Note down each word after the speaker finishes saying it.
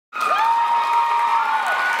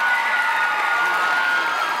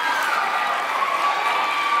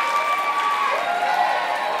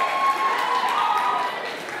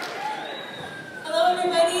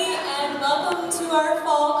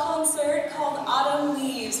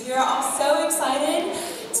because we are all so excited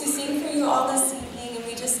to sing for you all this evening, and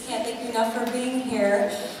we just can't thank you enough for being here.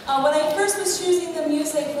 When I first was choosing the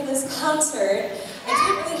music for this concert, I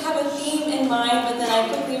didn't really have a theme in mind, but then I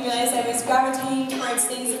quickly realized I was gravitating towards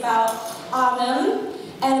things about autumn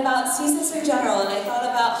and about seasons in general, and I thought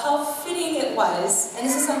about how fitting it was, and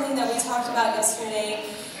this is something that we talked about yesterday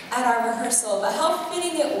at our rehearsal, but how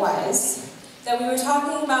fitting it was that we were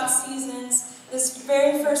talking about seasons this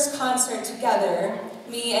very first concert together,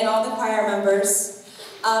 me and all the choir members,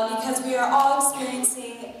 because we are all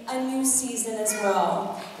experiencing a new season as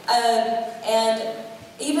well. And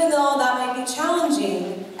even though that might be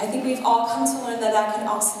challenging, I think we've all come to learn that that can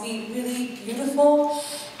also be really beautiful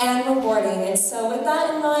and rewarding. And so with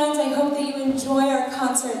that in mind, I hope that you enjoy our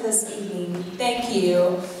concert this evening. Thank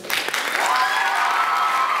you.